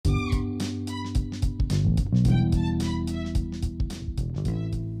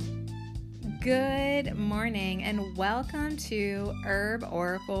Good morning and welcome to Herb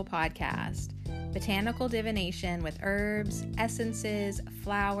Oracle Podcast, botanical divination with herbs, essences,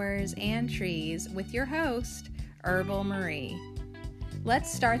 flowers, and trees with your host, Herbal Marie.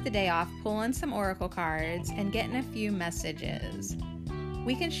 Let's start the day off pulling some oracle cards and getting a few messages.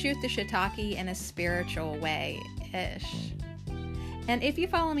 We can shoot the shiitake in a spiritual way-ish. And if you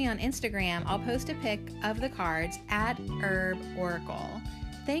follow me on Instagram, I'll post a pic of the cards at Herb Oracle.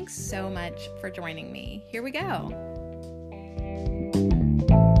 Thanks so much for joining me. Here we go.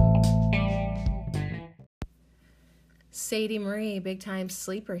 Sadie Marie, big time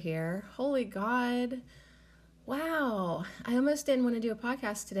sleeper here. Holy God. Wow. I almost didn't want to do a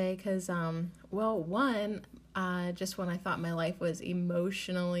podcast today because, just when I thought my life was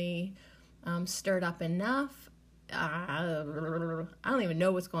emotionally stirred up enough, I don't even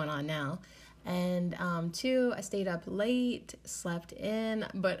know what's going on now. And two, I stayed up late, slept in,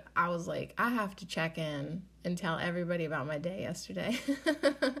 but I was like, I have to check in and tell everybody about my day yesterday.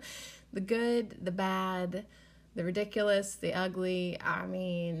 The good, the bad, the ridiculous, the ugly. I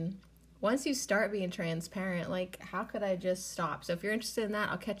mean, once you start being transparent, like, how could I just stop? So if you're interested in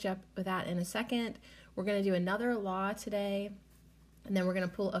that, I'll catch up with that in a second. We're going to do another law today, and then we're going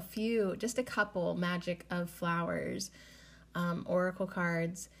to pull just a couple magic of flowers, oracle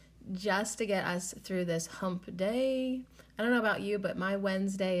cards, just to get us through this hump day. I don't know about you, but my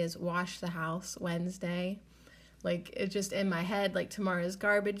Wednesday is wash the house Wednesday. Like, it's just in my head, like tomorrow's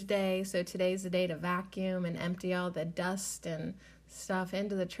garbage day, so today's the day to vacuum and empty all the dust and stuff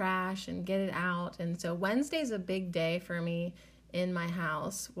into the trash and get it out. And so Wednesday's a big day for me in my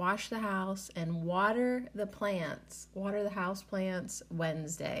house. Wash the house and water the house plants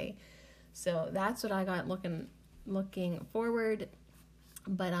Wednesday. So that's what I got looking forward.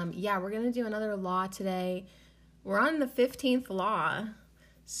 But we're going to do another law today. We're on the 15th law.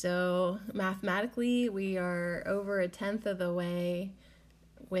 So mathematically, we are over a tenth of the way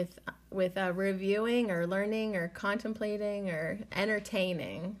with reviewing or learning or contemplating or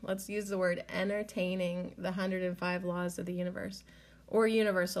entertaining. Let's use the word entertaining the 105 laws of the universe or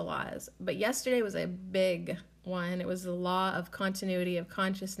universal laws. But yesterday was a big one. It was the law of continuity of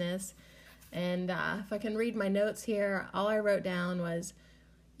consciousness. And if I can read my notes here, all I wrote down was,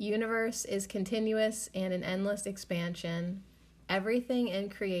 universe is continuous and in endless expansion. Everything in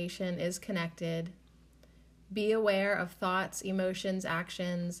creation is connected. Be aware of thoughts, emotions,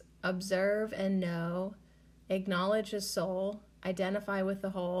 actions. Observe and know. Acknowledge the soul. Identify with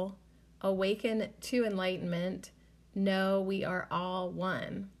the whole. Awaken to enlightenment. Know we are all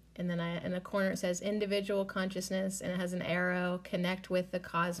one. And then in the corner it says individual consciousness, and it has an arrow. Connect with the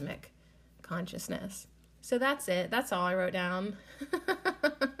cosmic consciousness. So that's it. That's all I wrote down.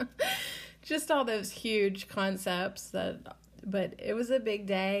 Just all those huge concepts but it was a big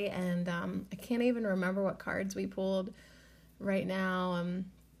day, and I can't even remember what cards we pulled right now.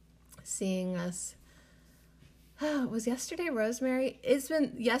 I'm seeing us. Was yesterday Rosemary?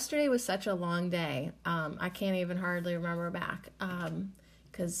 Yesterday was such a long day. I can't even hardly remember back.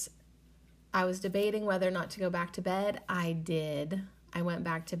 Because I was debating whether or not to go back to bed. I did. I went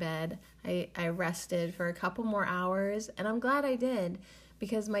back to bed. I rested for a couple more hours, and I'm glad I did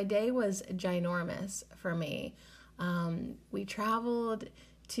because my day was ginormous for me. We traveled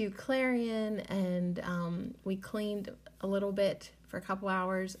to Clarion, and we cleaned a little bit for a couple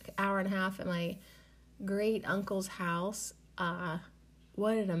hours, hour and a half at my great uncle's house.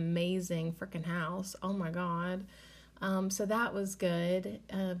 What an amazing freaking house. Oh my God. So that was good.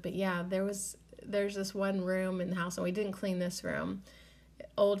 But yeah, there's this one room in the house, and we didn't clean this room.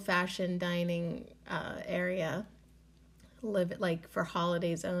 Old-fashioned dining area, live like for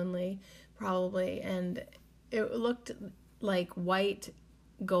holidays only, probably, and it looked like white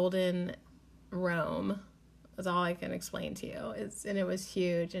golden Rome. That's all I can explain to you. It was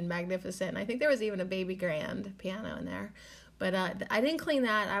huge and magnificent. And I think there was even a baby grand piano in there, but I didn't clean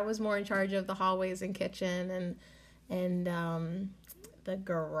that. I was more in charge of the hallways and kitchen and the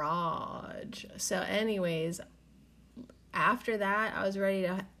garage. So anyways, after that, I was ready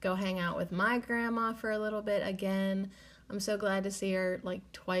to go hang out with my grandma for a little bit again. I'm so glad to see her like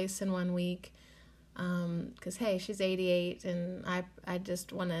twice in 1 week. Because, hey, she's 88, and I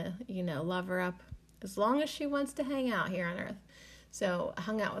just want to, love her up as long as she wants to hang out here on Earth. So I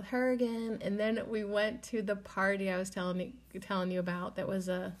hung out with her again, and then we went to the party I was telling you about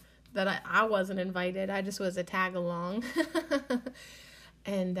that I wasn't invited. I just was a tag along.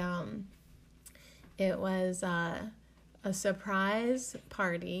 And it was a surprise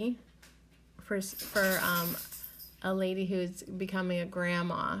party for a lady who's becoming a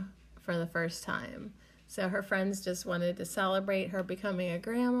grandma for the first time. So her friends just wanted to celebrate her becoming a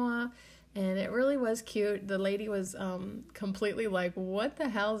grandma, And it really was cute. The lady was completely like, what the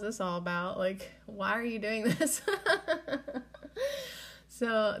hell is this all about? Like, why are you doing this?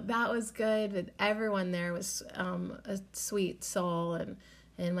 So that was good. But everyone there was a sweet soul.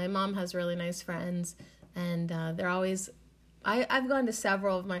 And my mom has really nice friends. And they're always... I've gone to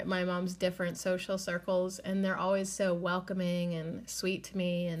several of my mom's different social circles. And they're always so welcoming and sweet to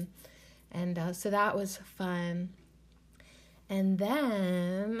me. And so that was fun. And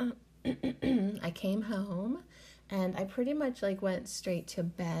then... I came home and I pretty much like went straight to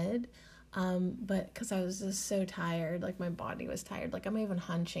bed, but because I was just so tired, like my body was tired, like I'm even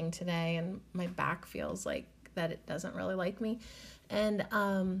hunching today and my back feels like that it doesn't really like me. And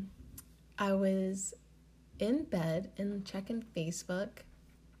I was in bed and checking Facebook,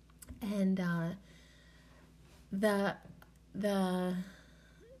 and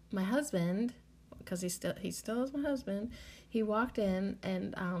my husband, because he still is my husband, he walked in,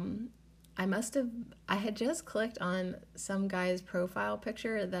 and I had just clicked on some guy's profile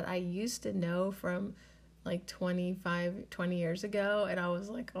picture that I used to know from like 20 years ago, and I was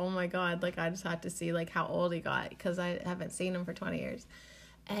like, oh my God, like I just had to see like how old he got, because I haven't seen him for 20 years.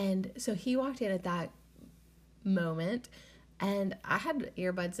 And so he walked in at that moment, and I had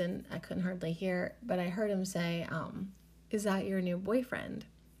earbuds in, I couldn't hardly hear, but I heard him say, is that your new boyfriend?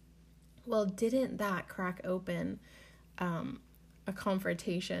 Well, didn't that crack open a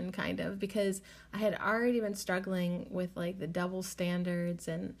confrontation, kind of, because I had already been struggling with like the double standards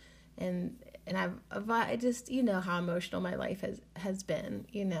and I just, you know how emotional my life has been,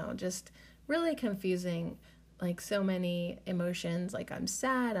 you know, just really confusing, like so many emotions, like I'm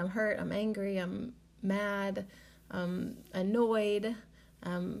sad, I'm hurt, I'm angry, I'm mad, annoyed,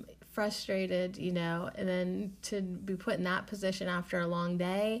 frustrated, you know, and then to be put in that position after a long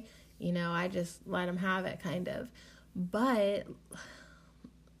day, you know, I just let him have it, kind of. But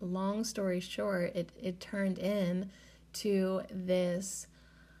long story short, it turned into this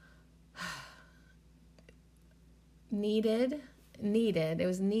needed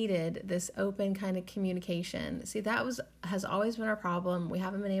this open kind of communication. See, that has always been our problem. We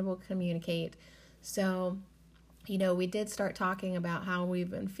haven't been able to communicate. So, you know, we did start talking about how we've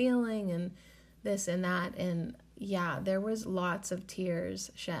been feeling and this and that, and yeah, there was lots of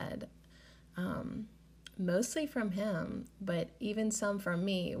tears shed. Mostly from him, but even some from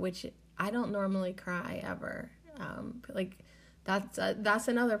me, which I don't normally cry ever. Like that's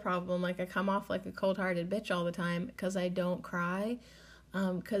another problem. Like I come off like a cold-hearted bitch all the time because I don't cry,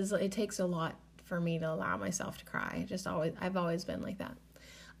 because it takes a lot for me to allow myself to cry. I've always been like that.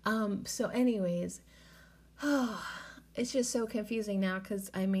 So anyways, it's just so confusing now,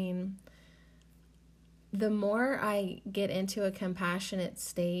 because I mean, the more I get into a compassionate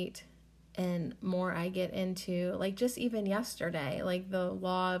state and more I get into, like, just even yesterday, like the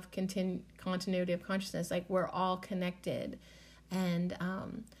law of continuity of consciousness, like we're all connected. And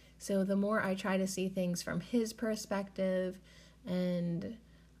so the more I try to see things from his perspective, and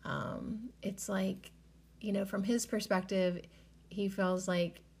it's like, you know, from his perspective, he feels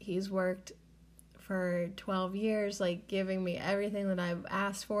like he's worked for 12 years, like giving me everything that I've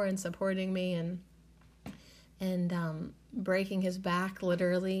asked for and supporting me, and breaking his back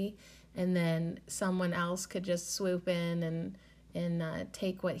literally. And then someone else could just swoop in and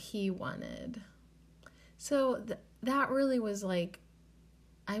take what he wanted. So that really was like,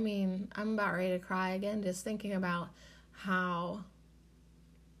 I mean, I'm about ready to cry again just thinking about how,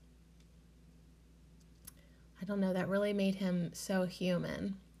 I don't know, that really made him so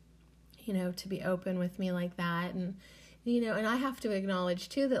human, you know, to be open with me like that. And, you know, and I have to acknowledge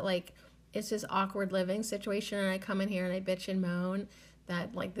too that like, it's this awkward living situation, and I come in here and I bitch and moan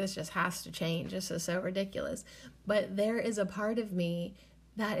that like this just has to change. This is so ridiculous. But there is a part of me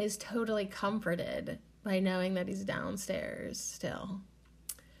that is totally comforted by knowing that he's downstairs still.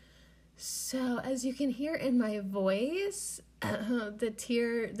 So as you can hear in my voice,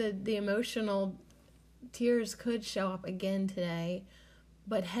 the emotional tears could show up again today.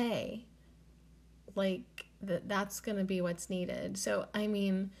 But hey, like that's going to be what's needed. So, I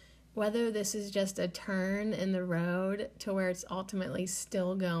mean, whether this is just a turn in the road to where it's ultimately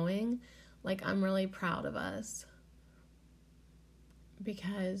still going, like, I'm really proud of us.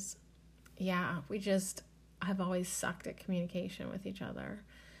 Because, yeah, I've always sucked at communication with each other.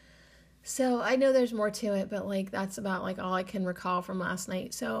 So I know there's more to it, but, like, that's about, like, all I can recall from last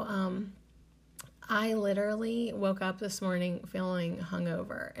night. So, I literally woke up this morning feeling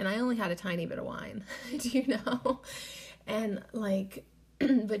hungover, and I only had a tiny bit of wine, do you know? And, like,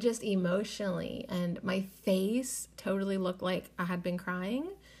 but just emotionally, and my face totally looked like I had been crying.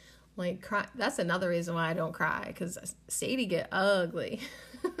 Like, cry, that's another reason why I don't cry, because Sadie get ugly.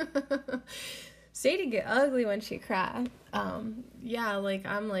 Sadie get ugly when she cries. Yeah, like,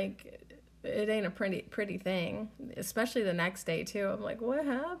 I'm like, it ain't a pretty thing, especially the next day too. I'm like, what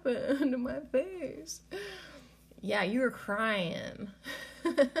happened to my face? Yeah, you were crying.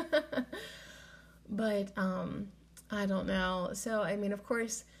 But I don't know. So I mean, of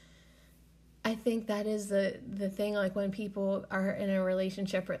course, I think that is the thing, like when people are in a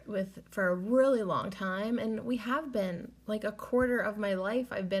relationship with for a really long time, and we have been, like a quarter of my life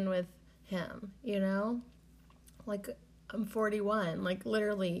I've been with him, you know? Like, I'm 41, like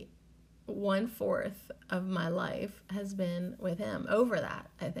literally 1/4 of my life has been with him. Over that,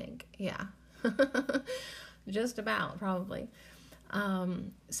 I think. Yeah. Just about, probably.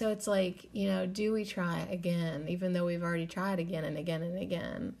 So it's like, you know, do we try again, even though we've already tried again and again and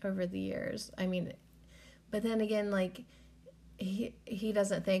again over the years? I mean, but then again, like, he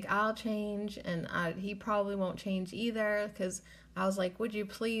doesn't think I'll change, and he probably won't change either, because I was like, would you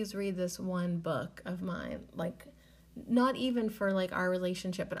please read this one book of mine? Like, not even for like our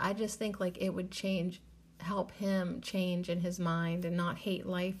relationship, but I just think like it would help him change in his mind and not hate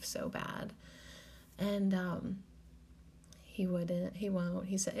life so bad. And he won't.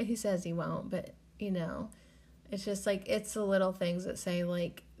 He says he won't, but you know, it's just like, it's the little things that say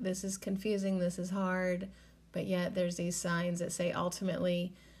like, this is confusing, this is hard, but yet there's these signs that say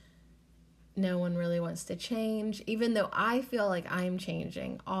ultimately no one really wants to change, even though I feel like I'm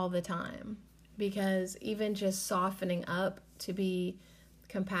changing all the time. Because even just softening up to be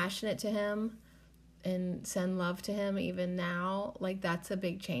compassionate to him and send love to him even now, like, that's a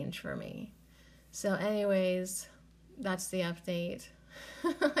big change for me. So anyways, that's the update.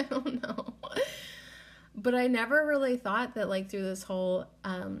 I don't know. But I never really thought that, like, through this whole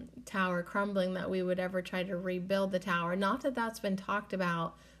tower crumbling, that we would ever try to rebuild the tower. Not that that's been talked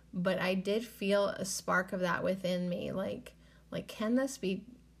about, but I did feel a spark of that within me. Like, can this be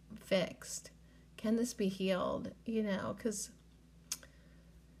fixed? Can this be healed? You know, because,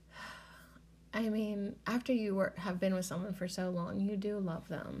 I mean, after you have been with someone for so long, you do love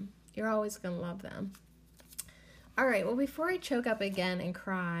them. You're always going to love them. All right, well, before I choke up again and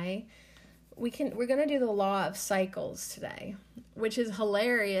cry, we're going to do the law of cycles today, which is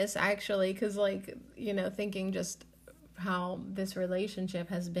hilarious, actually, because, like, you know, thinking just how this relationship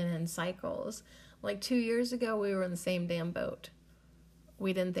has been in cycles. Like, 2 years ago, we were in the same damn boat.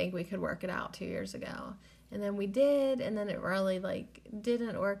 We didn't think we could work it out 2 years ago. And then we did, and then it really, like,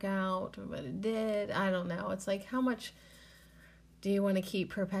 didn't work out, but it did. I don't know. It's like, how much do you want to keep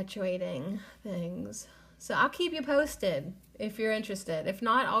perpetuating things? So I'll keep you posted if you're interested. If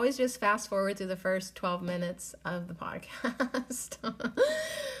not, always just fast forward through the first 12 minutes of the podcast.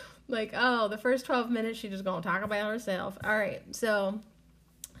 Like, oh, the first 12 minutes, she's just going to talk about herself. All right, so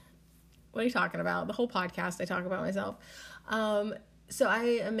what are you talking about? The whole podcast, I talk about myself. So I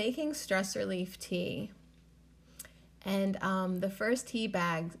am making stress relief tea. And the first tea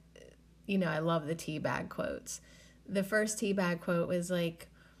bag, you know, I love the tea bag quotes. The first tea bag quote was like,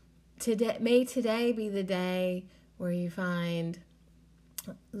 may today be the day where you find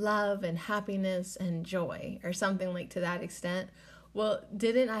love and happiness and joy, or something like to that extent. Well,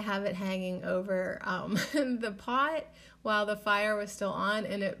 didn't I have it hanging over the pot while the fire was still on,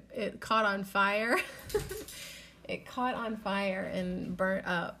 and it caught on fire? It caught on fire and burnt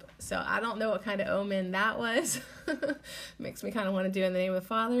up. So I don't know what kind of omen that was. Makes me kind of want to do it in the name of the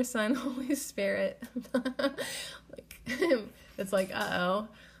Father, Son, Holy Spirit. Like, it's like, uh-oh.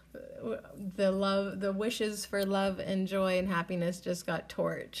 The wishes for love and joy and happiness just got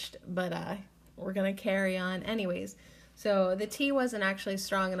torched. But we're going to carry on. Anyways, so the tea wasn't actually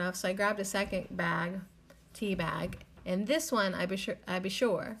strong enough, so I grabbed a second tea bag. And this one, I'd be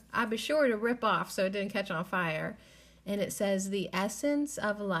sure to rip off so it didn't catch on fire. And it says, the essence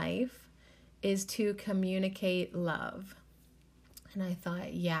of life is to communicate love. And I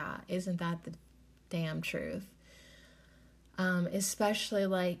thought, yeah, isn't that the damn truth? Especially,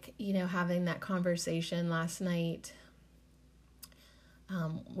 like, you know, having that conversation last night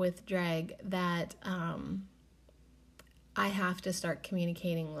with Dreg, that I have to start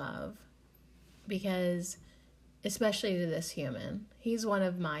communicating love, because especially to this human. He's one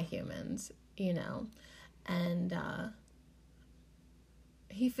of my humans, you know, and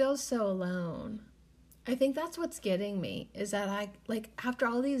he feels so alone. I think that's what's getting me, is that I, like, after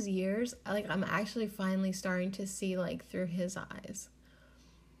all these years, like, I'm actually finally starting to see, like, through his eyes.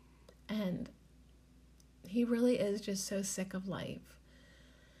 And he really is just so sick of life.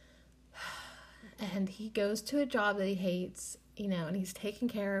 And he goes to a job that he hates, you know, and he's taking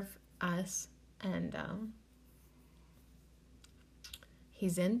care of us, and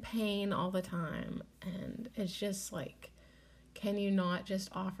he's in pain all the time. And it's just like, can you not just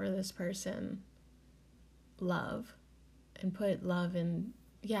offer this person love and put love in?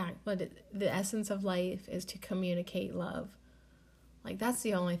 But the essence of life is to communicate love. Like, that's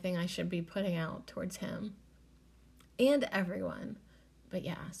the only thing I should be putting out towards him and everyone. But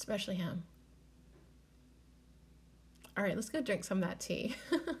yeah, especially him. All right, let's go drink some of that tea.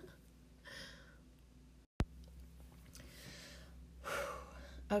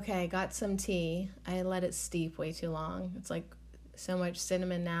 Okay, got some tea. I let it steep way too long. It's like so much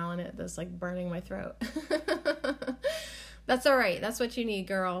cinnamon now in it that's like burning my throat. That's all right. That's what you need,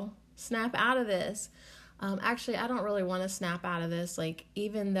 girl. Snap out of this. Actually, I don't really want to snap out of this. Like,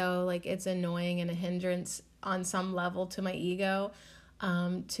 even though like it's annoying and a hindrance on some level to my ego,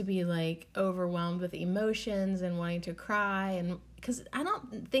 to be like overwhelmed with emotions and wanting to cry, and because I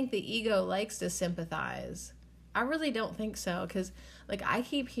don't think the ego likes to sympathize. I really don't think so, because like I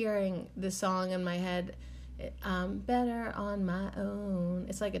keep hearing the song in my head, better on my own.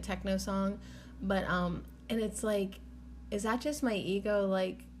 It's like a techno song, but and it's like, is that just my ego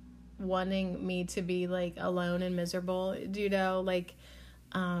like wanting me to be like alone and miserable? Do you know, like,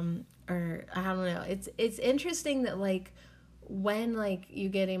 or I don't know. It's interesting that like when like you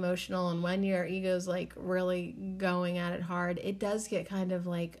get emotional and when your ego's like really going at it hard, it does get kind of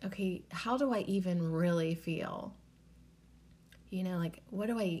like, okay, how do I even really feel? You know, like, what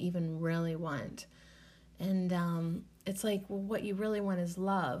do I even really want? And it's like, well, what you really want is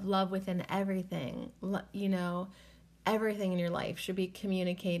love within everything. You know, everything in your life should be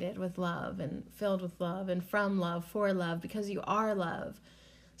communicated with love and filled with love and from love for love, because you are love.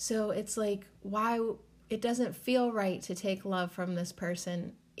 So it's like, why it doesn't feel right to take love from this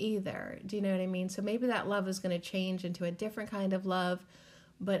person either. Do you know what I mean? So maybe that love is going to change into a different kind of love.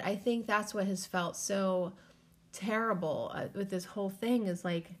 But I think that's what has felt so terrible with this whole thing, is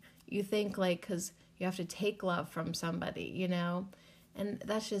like, you think like, because you have to take love from somebody, you know, and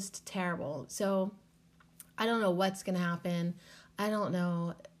that's just terrible. So I don't know what's going to happen. I don't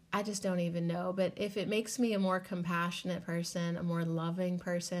know. I just don't even know. But if it makes me a more compassionate person, a more loving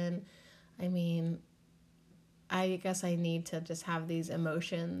person, I mean, I guess I need to just have these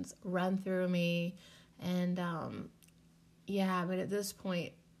emotions run through me. And but at this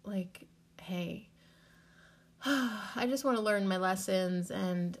point, like, hey, I just want to learn my lessons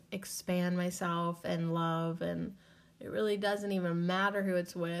and expand myself and love, and it really doesn't even matter who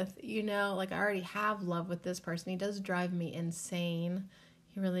it's with, you know, like I already have love with this person. He does drive me insane.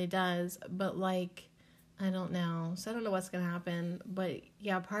 He really does. But like, I don't know. So I don't know what's going to happen. But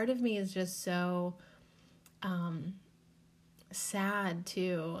yeah, part of me is just so sad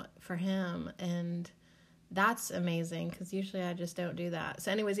too for him. And that's amazing, because usually I just don't do that.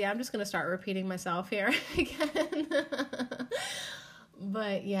 So anyways, yeah, I'm just going to start repeating myself here again.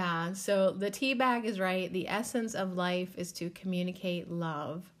 But yeah, so the tea bag is right. The essence of life is to communicate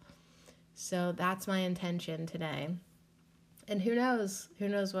love. So that's my intention today. And who knows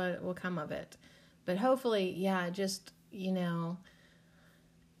what will come of it. But hopefully, yeah, just, you know,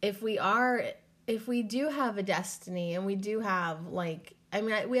 if we do have a destiny, and we do have like, I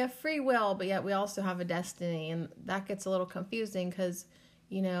mean, we have free will, but yet we also have a destiny, and that gets a little confusing because,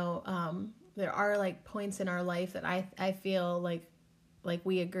 you know, there are like points in our life that I feel like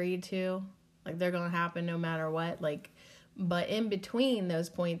we agreed to, like they're going to happen no matter what, like, but in between those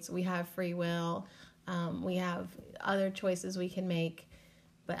points, we have free will, we have other choices we can make.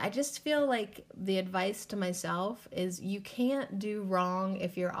 But I just feel like the advice to myself is you can't do wrong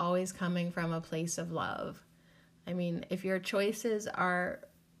if you're always coming from a place of love. I mean, if your choices are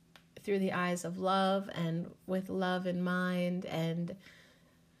through the eyes of love and with love in mind, and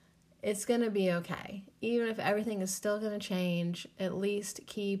it's going to be okay. Even if everything is still going to change, at least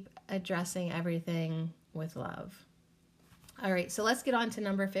keep addressing everything with love. All right, so let's get on to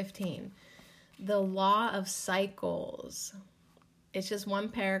number 15. The law of cycles. It's just one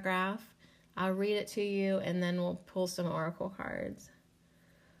paragraph. I'll read it to you, and then we'll pull some oracle cards.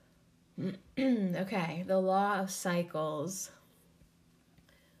 Okay, the law of cycles.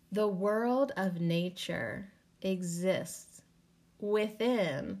 The world of nature exists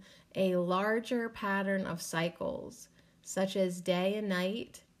within a larger pattern of cycles, such as day and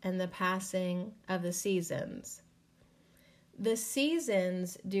night and the passing of the seasons. The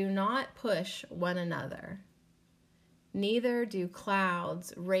seasons do not push one another. Neither do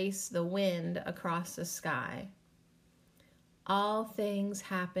clouds race the wind across the sky. All things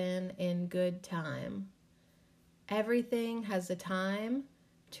happen in good time. Everything has a time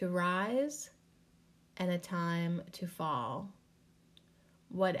to rise and a time to fall.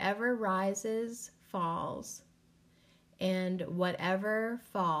 Whatever rises, falls. and whatever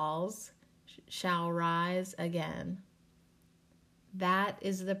falls shall rise again. That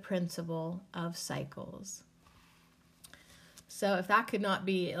is the principle of cycles. So if that could not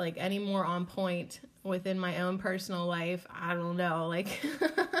be like any more on point within my own personal life, I don't know, like,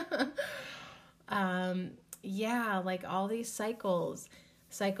 yeah, like all these cycles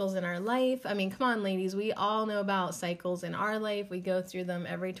in our life. I mean, come on, ladies, we all know about cycles in our life. We go through them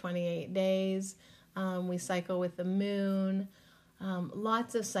every 28 days. We cycle with the moon.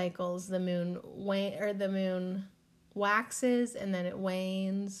 Lots of cycles. The moon waxes and then it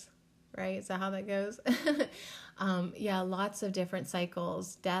wanes, right? Is that how that goes? Yeah, lots of different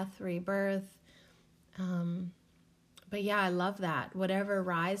cycles, death, rebirth. But yeah, I love that. Whatever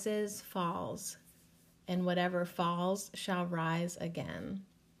rises falls, and whatever falls shall rise again.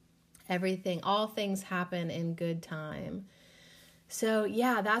 All things happen in good time. So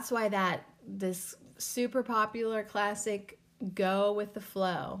yeah, that's why this super popular classic go with the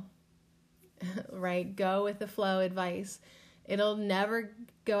flow, right? Go with the flow advice. It'll never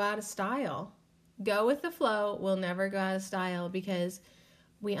go out of style. Go with the flow will never go out of style, because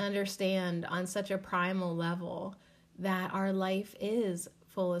we understand on such a primal level that our life is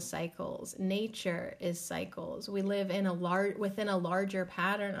full of cycles. Nature is cycles. We live within a larger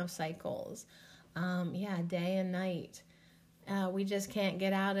pattern of cycles. Day and night. We just can't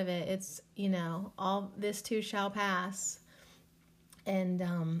get out of it. It's, all this too shall pass. And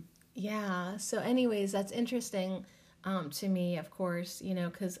so anyways, that's interesting to me, of course,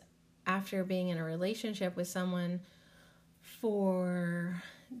 because after being in a relationship with someone for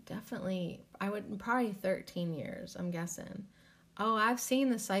probably 13 years, I'm guessing. Oh, I've seen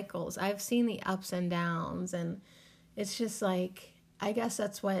the cycles. I've seen the ups and downs. And it's just like, I guess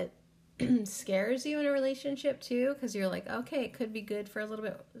that's what scares you in a relationship too, because you're like, okay, it could be good for a little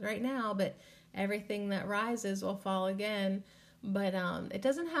bit right now, but everything that rises will fall again. But it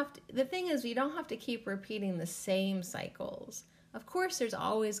doesn't have to. The thing is, you don't have to keep repeating the same cycles. Of course, there's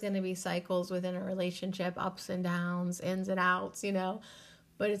always going to be cycles within a relationship, ups and downs, ins and outs,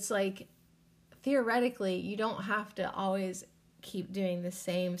 But it's like, theoretically, you don't have to always keep doing the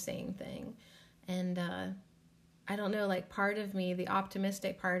same thing. And I don't know, like, part of me, the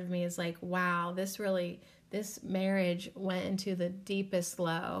optimistic part of me is like, wow, this marriage went into the deepest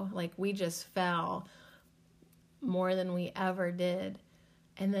low. Like, we just fell more than we ever did.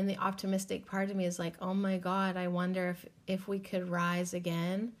 And then the optimistic part of me is like, oh my God, I wonder if we could rise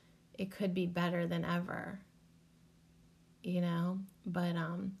again, it could be better than ever, But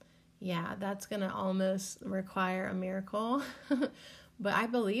yeah, that's going to almost require a miracle. But I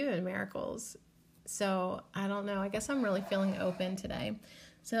believe in miracles. So I don't know. I guess I'm really feeling open today.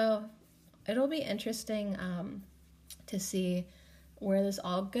 So it'll be interesting to see where this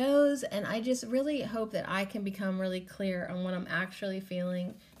all goes. And I just really hope that I can become really clear on what I'm actually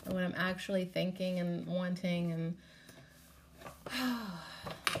feeling and what I'm actually thinking and wanting. And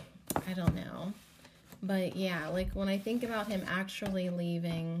I don't know. But yeah, like when I think about him actually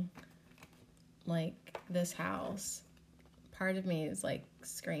leaving like this house, part of me is like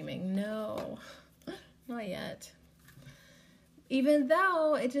screaming, no, not yet. Even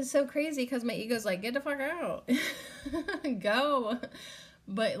though it's just so crazy because my ego's like, get the fuck out. Go.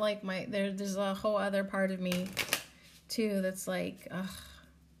 But like there's a whole other part of me too that's like, ugh,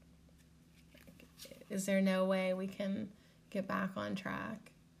 is there no way we can get back on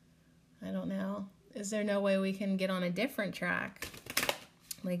track? I don't know. Is there no way we can get on a different track?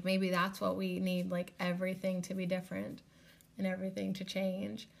 Like maybe that's what we need, like everything to be different and everything to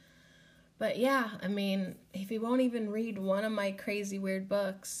change. But yeah, I mean, if he won't even read one of my crazy weird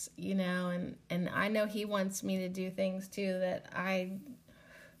books, and I know he wants me to do things too that I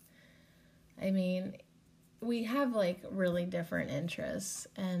mean, we have like really different interests.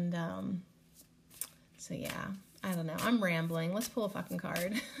 And so yeah, I don't know. I'm rambling. Let's pull a fucking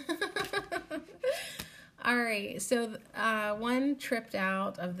card. All right, so one tripped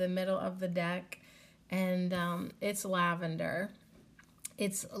out of the middle of the deck, and it's lavender.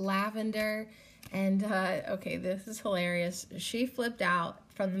 It's lavender, and okay, this is hilarious. She flipped out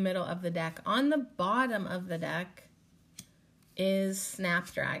from the middle of the deck. On the bottom of the deck is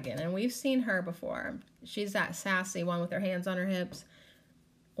Snapdragon, and we've seen her before. She's that sassy one with her hands on her hips,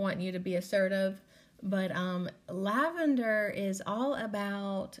 wanting you to be assertive. But lavender is all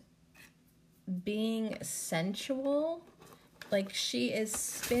about being sensual. Like she is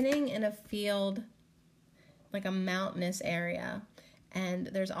spinning in a field, like a mountainous area. And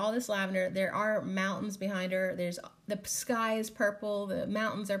there's all this lavender. There are mountains behind her. The sky is purple. The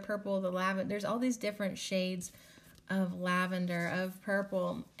mountains are purple. The lavender. There's all these different shades of lavender, of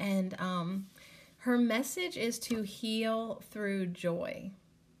purple. And Her message is to heal through joy.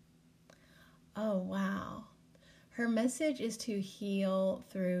 Oh, wow. Her message is to heal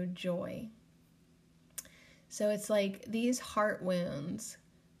through joy. So it's like these heart wounds,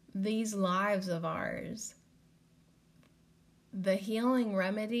 these lives of ours, the healing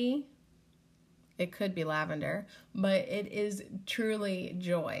remedy, it could be lavender, but it is truly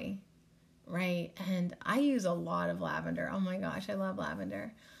joy, right? And I use a lot of lavender. Oh my gosh, I love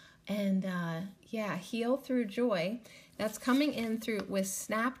lavender. And heal through joy. That's coming in through with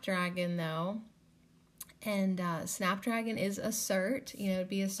Snapdragon though. And Snapdragon is assert,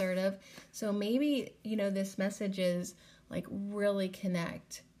 be assertive. So maybe, this message is like really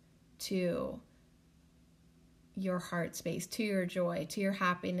connect to your heart space, to your joy, to your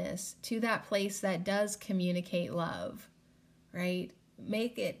happiness, to that place that does communicate love, right?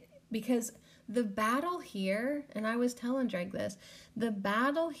 Make it, because the battle here, and I was telling Dreg this, the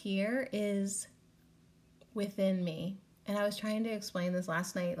battle here is within me. And I was trying to explain this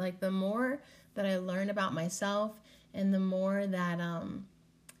last night. Like the more that I learn about myself and the more that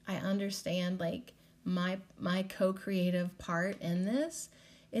I understand like my co-creative part in this,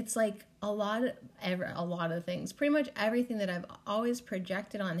 it's like a lot of things. Pretty much everything that I've always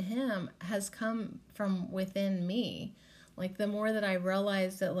projected on him has come from within me. Like the more that I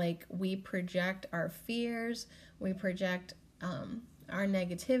realize that like we project our fears, we project our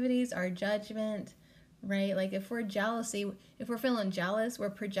negativities, our judgment, right? Like if we're feeling jealous, we're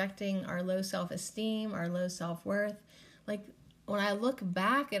projecting our low self-esteem, our low self-worth. Like when I look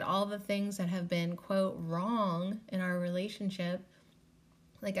back at all the things that have been, quote, wrong in our relationship,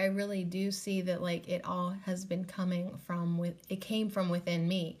 like I really do see that like it all has been it came from within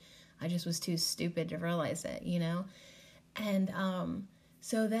me. I just was too stupid to realize it, And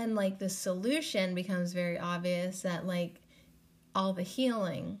so then like the solution becomes very obvious that like all the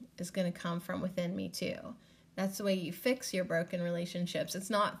healing is going to come from within me too. That's the way you fix your broken relationships. It's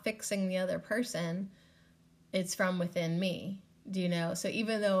not fixing the other person. It's from within me. Do you know? So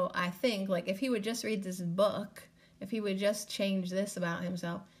even though I think like if he would just read this book, if he would just change this about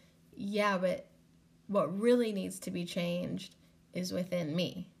himself, yeah, but what really needs to be changed is within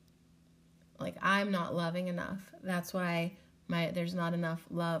me. Like I'm not loving enough. That's why there's not enough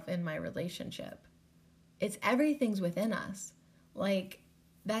love in my relationship. Everything's within us. Like,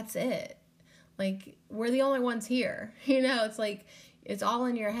 that's it. Like, we're the only ones here. It's like, it's all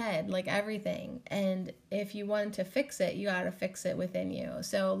in your head, like everything. And if you want to fix it, you got to fix it within you.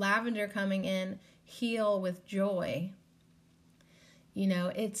 So lavender coming in, heal with joy.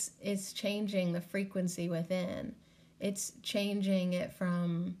 It's changing the frequency within. It's changing it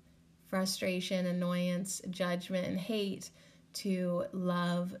from frustration, annoyance, judgment, and hate to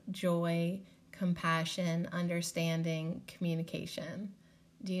love, joy, compassion, understanding, communication.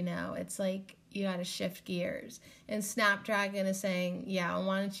 Do you know? It's like you got to shift gears. And Snapdragon is saying, yeah,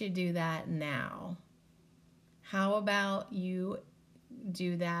 why don't you do that now? How about you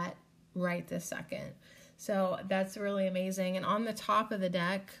do that right this second? So that's really amazing. And on the top of the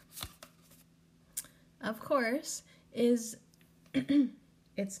deck, of course, is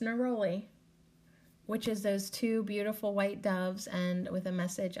it's Neroli, which is those two beautiful white doves and with a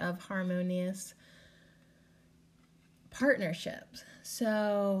message of harmonious partnerships.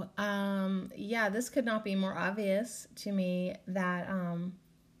 So, this could not be more obvious to me that,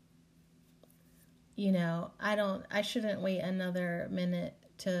 I shouldn't wait another minute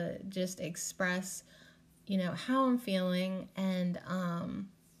to just express, how I'm feeling and,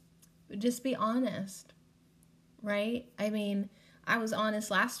 just be honest, right? I mean, I was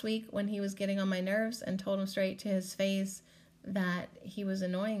honest last week when he was getting on my nerves and told him straight to his face that he was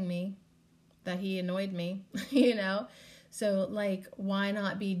annoying me, that he annoyed me, So, like, why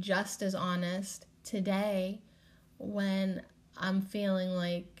not be just as honest today when I'm feeling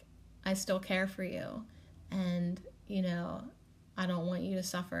like I still care for you and, I don't want you to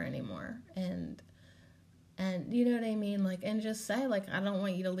suffer anymore. And you know what I mean? Like, and just say, like, I don't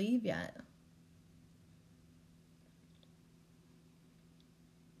want you to leave yet.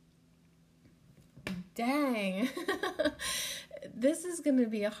 Dang. This is going to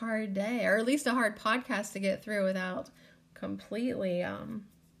be a hard day, or at least a hard podcast to get through without completely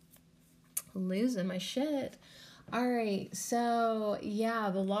losing my shit. All right, so yeah,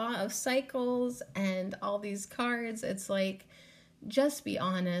 the law of cycles and all these cards, it's like, just be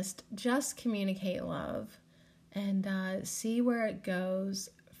honest, just communicate love, and see where it goes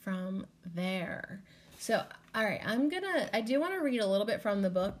from there. So, all right, I do want to read a little bit from the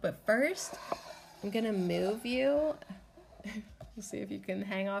book, but first, I'm going to move you. We'll see if you can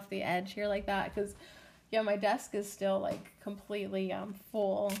hang off the edge here like that, because, yeah, my desk is still, like, completely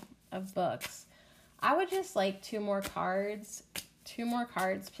full of books. I would just like 2 more cards. 2 more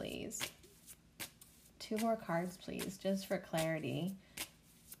cards, please. 2 more cards, please, just for clarity.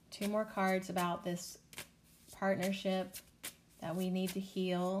 2 more cards about this partnership that we need to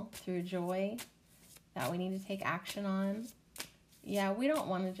heal through joy, that we need to take action on. Yeah, we don't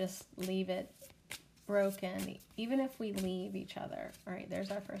want to just leave it broken, even if we leave each other. All right,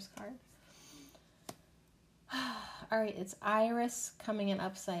 there's our first card. All right, it's Iris coming in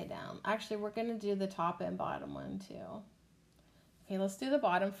upside down. Actually, we're going to do the top and bottom one too. Okay, let's do the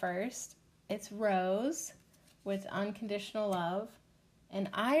bottom first. It's Rose with unconditional love. And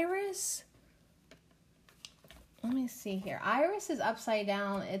Iris, let me see here. Iris is upside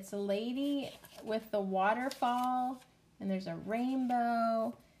down. It's a lady with the waterfall, and there's a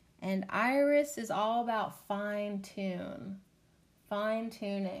rainbow. And Iris is all about fine-tuning.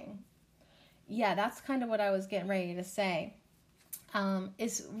 Yeah, that's kind of what I was getting ready to say.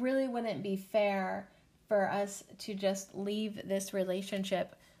 It really wouldn't be fair for us to just leave this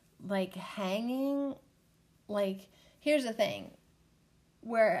relationship like hanging. Like, here's the thing.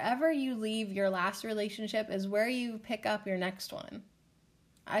 Wherever you leave your last relationship is where you pick up your next one.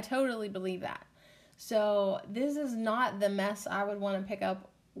 I totally believe that. So this is not the mess I would want to pick up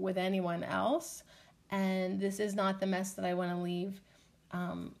with anyone else. And this is not the mess that I want to leave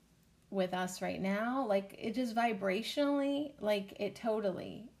with us right now. Like, it just vibrationally, like, it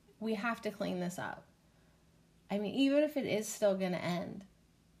totally, we have to clean this up. I mean, even if it is still going to end.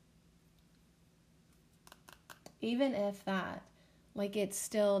 Even if that, like, it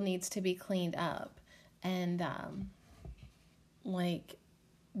still needs to be cleaned up. And, like,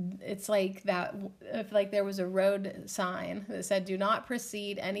 it's like that, if, like, there was a road sign that said, do not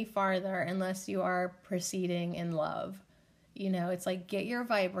proceed any farther unless you are proceeding in love. You know, it's like, get your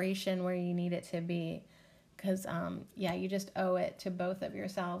vibration where you need it to be. Because, yeah, you just owe it to both of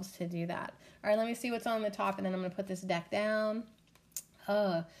yourselves to do that. All right, let me see what's on the top, and then I'm going to put this deck down.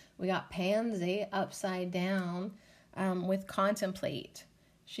 We got Pansy upside down with Contemplate.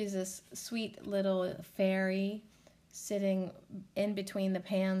 She's this sweet little fairy sitting in between the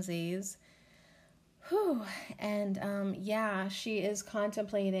pansies. Whew. And yeah, she is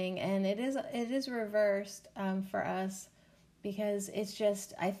contemplating, and it is reversed for us, because it's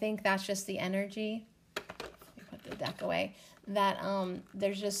just, I think that's just the energy. Let me put the deck away. That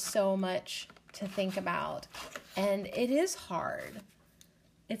there's just so much to think about, and it is hard.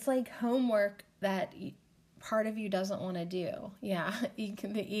 It's like homework that part of you doesn't want to do. Yeah,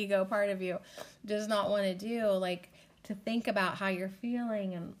 the ego part of you does not want to do, like, to think about how you're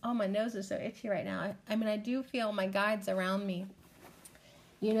feeling. And oh, my nose is so itchy right now. I mean, I do feel my guides around me,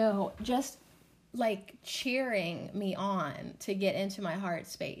 you know, just like cheering me on to get into my heart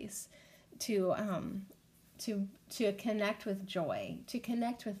space, to connect with joy, to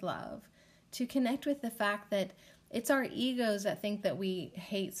connect with love, to connect with the fact that it's our egos that think that we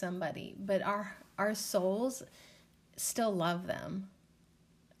hate somebody, but our souls still love them.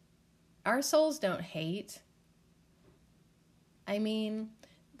 Our souls don't hate. I mean,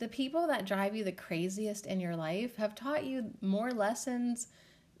 the people that drive you the craziest in your life have taught you more lessons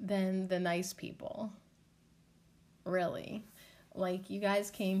than the nice people. Really. Like, you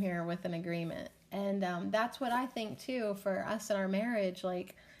guys came here with an agreement. And that's what I think, too, for us in our marriage.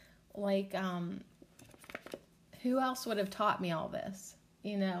 Like, who else would have taught me all this,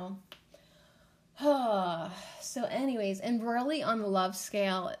 you know? So anyways, and really on the love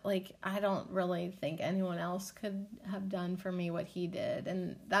scale, like, I don't really think anyone else could have done for me what he did.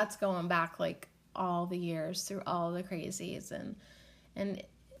 And that's going back, like, all the years through all the crazies. And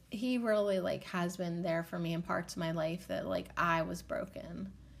he really, like, has been there for me in parts of my life that, like, I was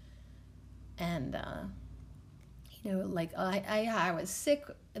broken. And, you know, like, I was sick.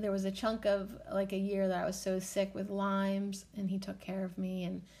 There was a chunk of, like, a year that I was so sick with Lyme's, and he took care of me.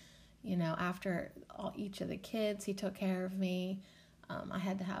 And, you know, after each of the kids, he took care of me. I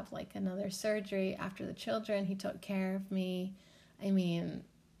had to have, like, another surgery after the children. He took care of me. I mean,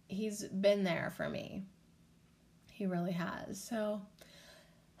 he's been there for me. He really has. So,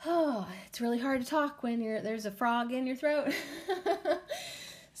 it's really hard to talk when there's a frog in your throat.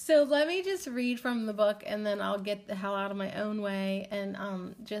 So let me just read from the book, and then I'll get the hell out of my own way and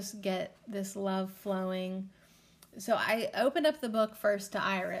just get this love flowing. So I opened up the book first to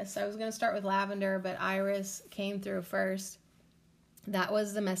Iris. I was going to start with Lavender, but Iris came through first. That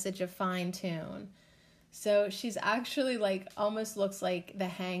was the message of fine tune. So she's actually, like, almost looks like the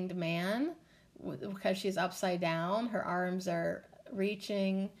Hanged Man, because she's upside down. Her arms are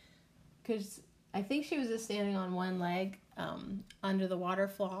reaching, because I think she was just standing on one leg under the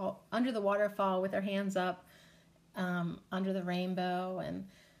waterfall with her hands up under the rainbow. And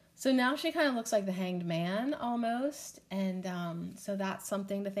So now she kind of looks like the Hanged Man almost. And so that's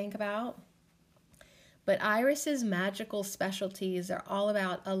something to think about. But Iris's magical specialties are all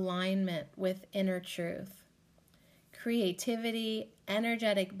about alignment with inner truth, creativity,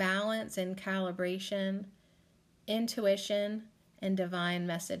 energetic balance and calibration, intuition, and divine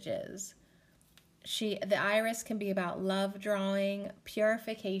messages. The Iris can be about love drawing,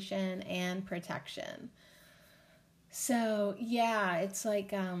 purification, and protection. So yeah, it's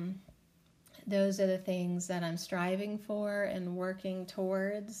like those are the things that I'm striving for and working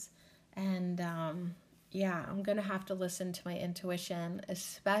towards. And yeah, I'm going to have to listen to my intuition,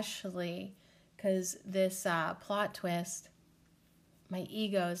 especially because this plot twist, my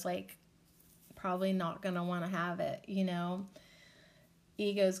ego is like probably not going to want to have it, you know?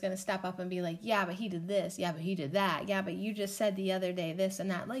 Ego's going to step up and be like, yeah, but he did this. Yeah, but he did that. Yeah, but you just said the other day this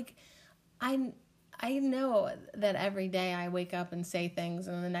and that. Like, I know that every day I wake up and say things,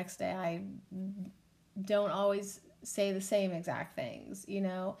 and the next day I don't always say the same exact things, you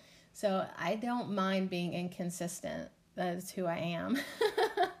know? So I don't mind being inconsistent. That is who I am.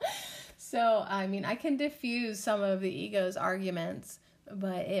 So, I mean, I can diffuse some of the ego's arguments,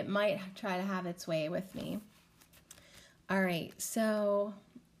 but it might try to have its way with me. All right, so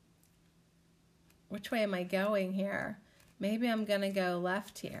which way am I going here? Maybe I'm going to go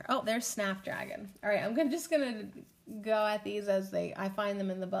left here. Oh, there's Snapdragon. All right, I'm just going to go at these as I find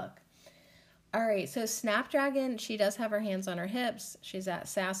them in the book. All right, so Snapdragon, she does have her hands on her hips. She's that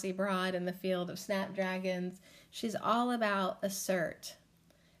sassy broad in the field of Snapdragons. She's all about assert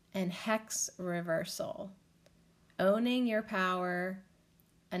and hex reversal, owning your power,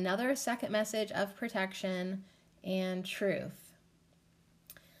 another second message of protection, and truth.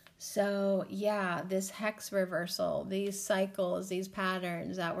 So yeah, this hex reversal, these cycles, these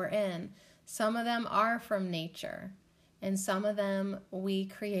patterns that we're in, some of them are from nature, and some of them we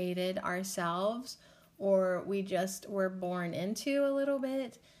created ourselves, or we just were born into a little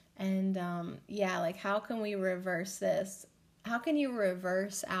bit. And yeah, like how can we reverse this? How can you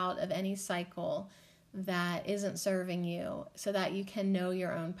reverse out of any cycle that isn't serving you so that you can know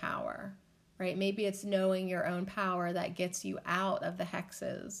your own power? Right? Maybe it's knowing your own power that gets you out of the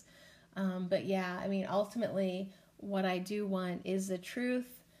hexes. But yeah, I mean, ultimately, what I do want is the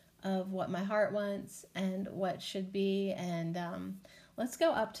truth of what my heart wants and what should be. And let's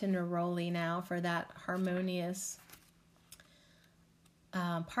go up to Neroli now for that harmonious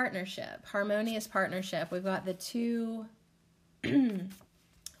partnership. Harmonious partnership. We've got the two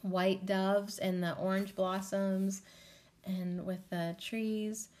white doves and the orange blossoms and with the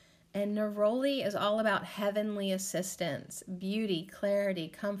trees. And Neroli is all about heavenly assistance, beauty, clarity,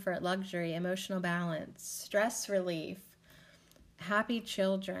 comfort, luxury, emotional balance, stress relief, happy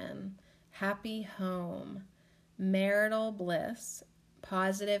children, happy home, marital bliss,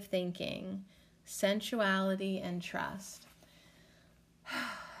 positive thinking, sensuality, and trust.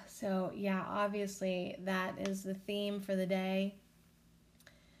 So yeah, obviously that is the theme for the day.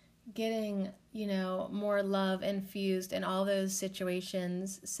 Getting, more love infused in all those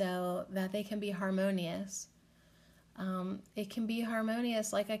situations so that they can be harmonious. It can be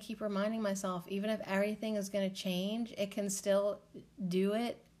harmonious, like I keep reminding myself, even if everything is going to change, it can still do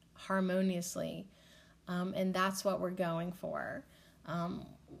it harmoniously. And that's what we're going for.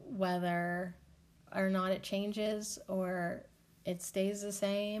 Whether or not it changes or it stays the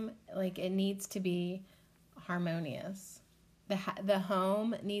same, like it needs to be harmonious. The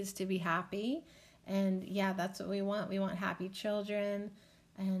home needs to be happy, and yeah, that's what we want. We want happy children,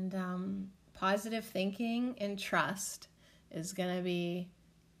 and positive thinking and trust is going to be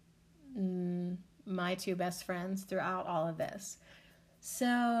my two best friends throughout all of this.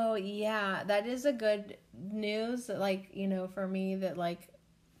 So yeah, that is a good news, for me, that I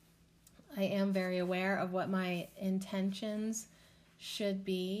am very aware of what my intentions should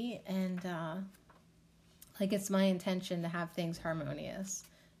be, and it's my intention to have things harmonious,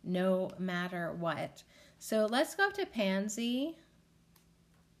 no matter what. So let's go up to Pansy.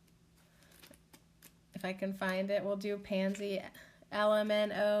 If I can find it, we'll do Pansy,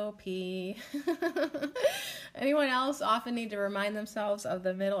 LMNOP. Anyone else often need to remind themselves of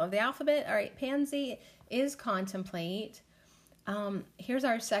the middle of the alphabet? All right, Pansy is contemplate. Here's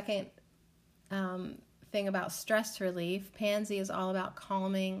our second thing about stress relief. Pansy is all about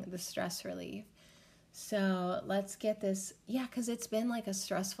calming the stress relief. So let's get this, because it's been like a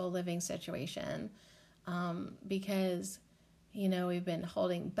stressful living situation, because, we've been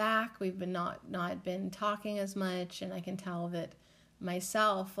holding back, we've been not been talking as much, and I can tell that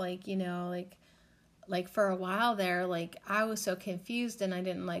myself, for a while there, I was so confused, and I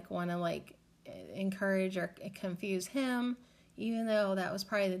didn't want to encourage or confuse him, even though that was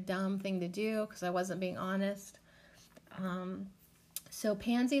probably the dumb thing to do because I wasn't being honest. So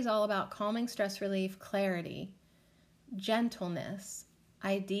Pansy is all about calming, stress relief, clarity, gentleness,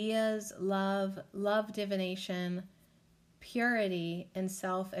 ideas, love divination, purity, and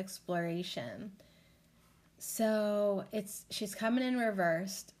self-exploration. So she's coming in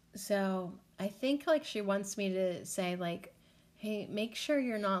reversed. So I think like she wants me to say like, hey, make sure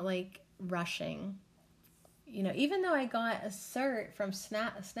you're not like rushing. You know, even though I got assert from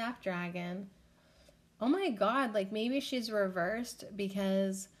Snapdragon, oh my God, like maybe she's reversed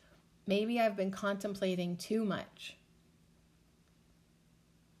because maybe I've been contemplating too much.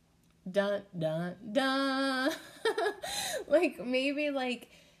 Dun, dun, dun. Like maybe like,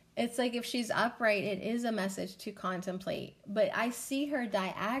 it's like if she's upright, it is a message to contemplate. But I see her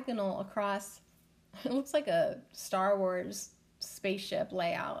diagonal across, it looks like a Star Wars spaceship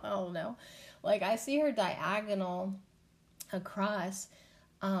layout. I don't know. Like I see her diagonal across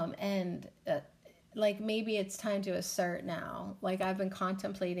like maybe it's time to assert now. Like I've been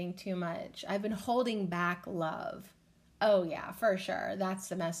contemplating too much. I've been holding back love. Oh yeah, for sure. That's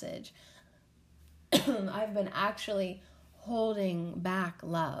the message. I've been actually holding back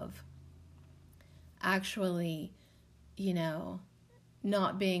love. Actually, you know,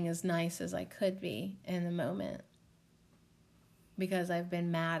 not being as nice as I could be in the moment because I've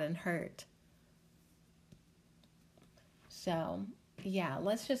been mad and hurt. So, yeah,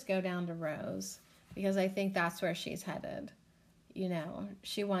 let's just go down to Rose because I think that's where she's headed. You know,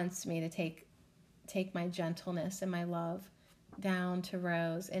 she wants me to take my gentleness and my love down to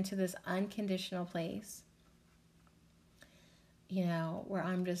Rose, into this unconditional place, you know, where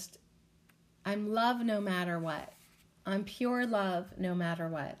I'm love no matter what. I'm pure love no matter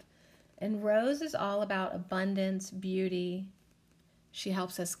what. And Rose is all about abundance, beauty. She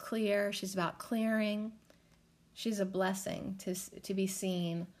helps us clear. She's about clearing. She's a blessing to be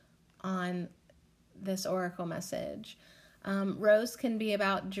seen on this oracle message. Rose can be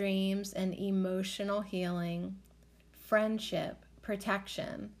about dreams and emotional healing, friendship,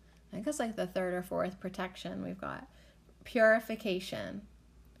 protection. I think it's like the third or fourth protection we've got. Purification,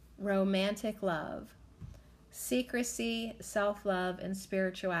 romantic love, secrecy, self-love, and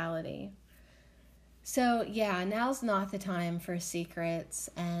spirituality. So yeah, now's not the time for secrets,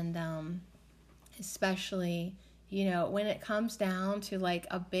 and especially, you know, when it comes down to like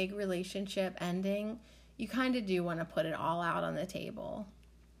a big relationship ending, you kind of do want to put it all out on the table.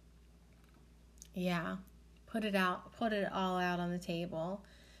 Yeah, put it all out on the table,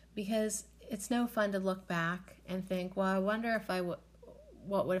 because it's no fun to look back and think, well, I wonder if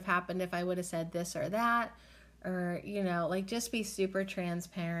what would have happened if I would have said this or that, or, you know, like just be super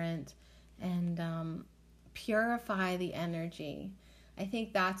transparent and purify the energy. I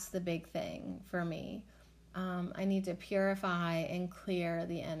think that's the big thing for me. I need to purify and clear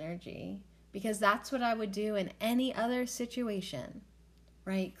the energy, because that's what I would do in any other situation,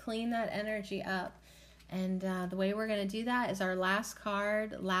 right? Clean that energy up. And the way we're going to do that is our last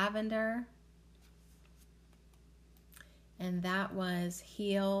card, Lavender. And that was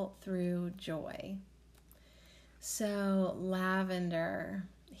Heal Through Joy. So Lavender,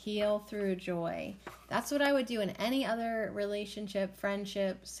 heal through joy. That's what I would do in any other relationship,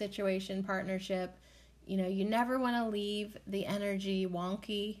 friendship, situation, partnership. You know, you never want to leave the energy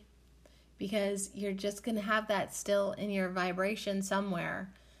wonky, because you're just going to have that still in your vibration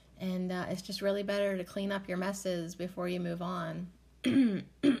somewhere. And it's just really better to clean up your messes before you move on. Can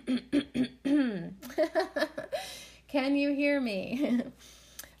you hear me?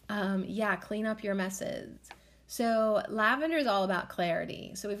 Yeah, clean up your messes. So Lavender is all about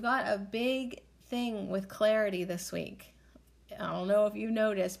clarity. So we've got a big thing with clarity this week. I don't know if you've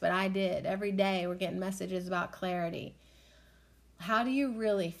noticed, but I did. Every day we're getting messages about clarity. How do you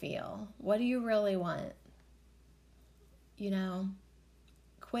really feel? What do you really want? You know,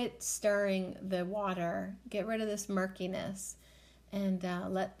 quit stirring the water. Get rid of this murkiness and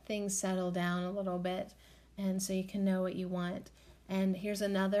let things settle down a little bit, and so you can know what you want. And here's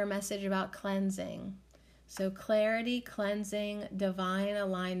another message about cleansing. So clarity, cleansing, divine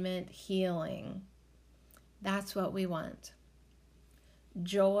alignment, healing. That's what we want.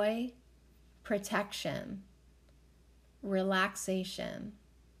 Joy, protection, relaxation,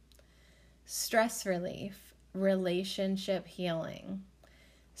 stress relief, relationship healing.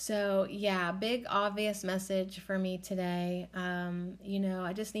 So yeah, big obvious message for me today. You know,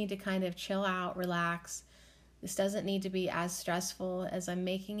 I just need to kind of chill out, relax. This doesn't need to be as stressful as I'm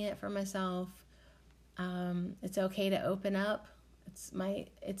making it for myself. It's okay to open up.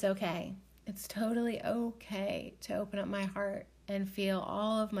 It's okay. It's totally okay to open up my heart and feel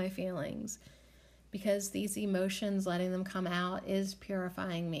all of my feelings, because these emotions, letting them come out, is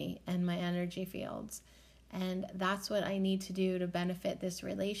purifying me and my energy fields. And that's what I need to do to benefit this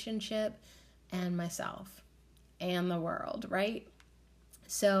relationship and myself and the world, right?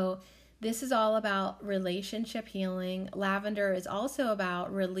 So this is all about relationship healing. Lavender is also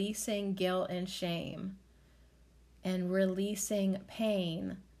about releasing guilt and shame and releasing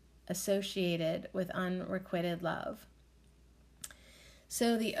pain associated with unrequited love.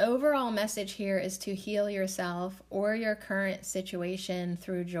 So the overall message here is to heal yourself or your current situation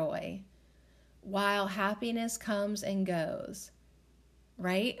through joy. While happiness comes and goes,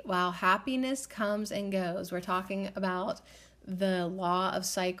 right? While happiness comes and goes, we're talking about the law of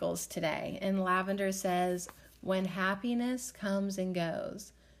cycles today. And Lavender says, when happiness comes and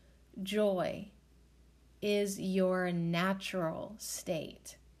goes, joy is your natural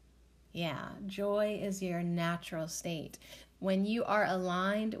state. Yeah, joy is your natural state. When you are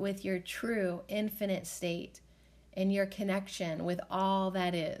aligned with your true infinite state and your connection with all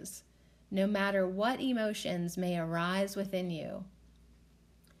that is, no matter what emotions may arise within you,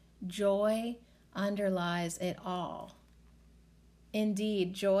 joy underlies it all.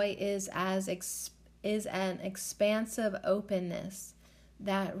 Indeed, joy is an expansive openness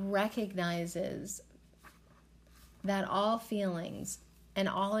that recognizes that all feelings and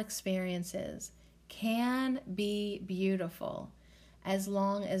all experiences can be beautiful as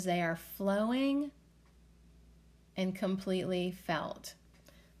long as they are flowing and completely felt.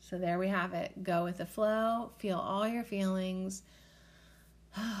 So there we have it. Go with the flow, feel all your feelings.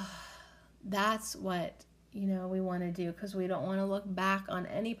 That's what, we want to do, because we don't want to look back on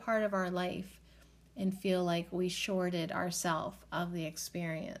any part of our life and feel like we shorted ourselves of the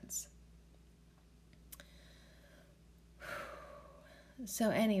experience.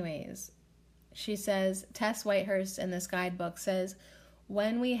 So anyways, she says, Tess Whitehurst in this guidebook says,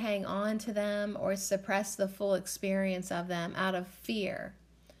 when we hang on to them or suppress the full experience of them out of fear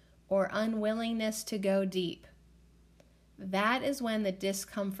or unwillingness to go deep, that is when the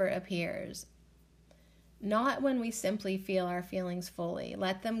discomfort appears. Not when we simply feel our feelings fully.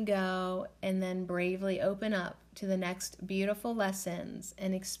 Let them go and then bravely open up to the next beautiful lessons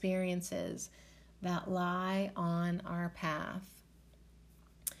and experiences that lie on our path.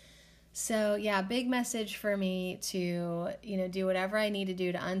 So yeah, big message for me to, do whatever I need to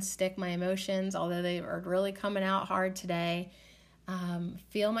do to unstick my emotions, although they are really coming out hard today.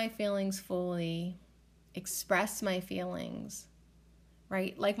 Feel my feelings fully, express my feelings,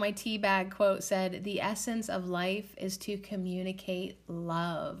 right? Like my tea bag quote said, the essence of life is to communicate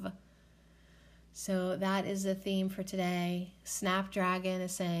love. So that is the theme for today. Snapdragon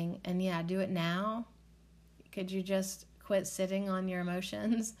is saying, and yeah, do it now. Could you just quit sitting on your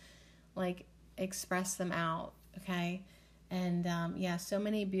emotions? Like, express them out, okay? And so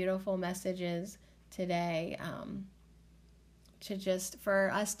many beautiful messages today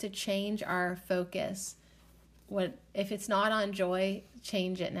for us to change our focus. If it's not on joy,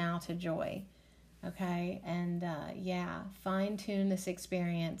 change it now to joy, okay? And fine tune this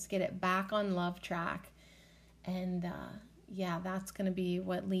experience, get it back on love track, and that's going to be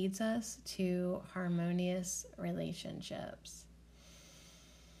what leads us to harmonious relationships.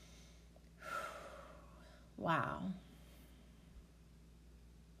 Wow.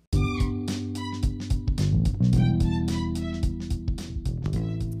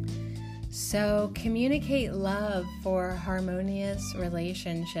 So communicate love for harmonious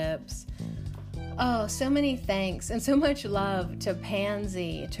relationships. Oh, so many thanks and so much love to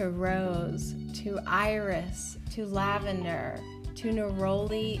Pansy, to Rose, to Iris, to Lavender, to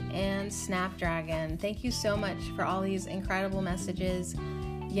Neroli, and Snapdragon. Thank you so much for all these incredible messages.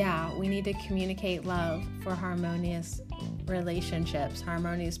 Yeah, we need to communicate love for harmonious relationships,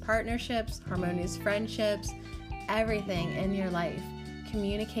 harmonious partnerships, harmonious friendships, everything in your life.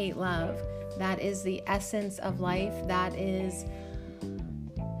 Communicate love. That is the essence of life. That's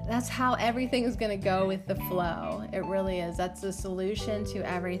how everything is going to go with the flow. It really is. That's the solution to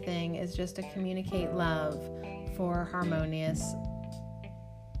everything, is just to communicate love for harmonious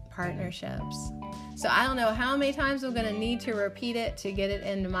partnerships. So I don't know how many times I'm going to need to repeat it to get it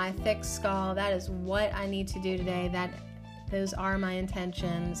into my thick skull. That is what I need to do today. Those are my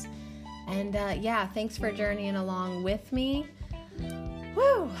intentions. And thanks for journeying along with me.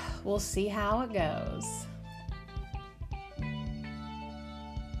 Woo! We'll see how it goes.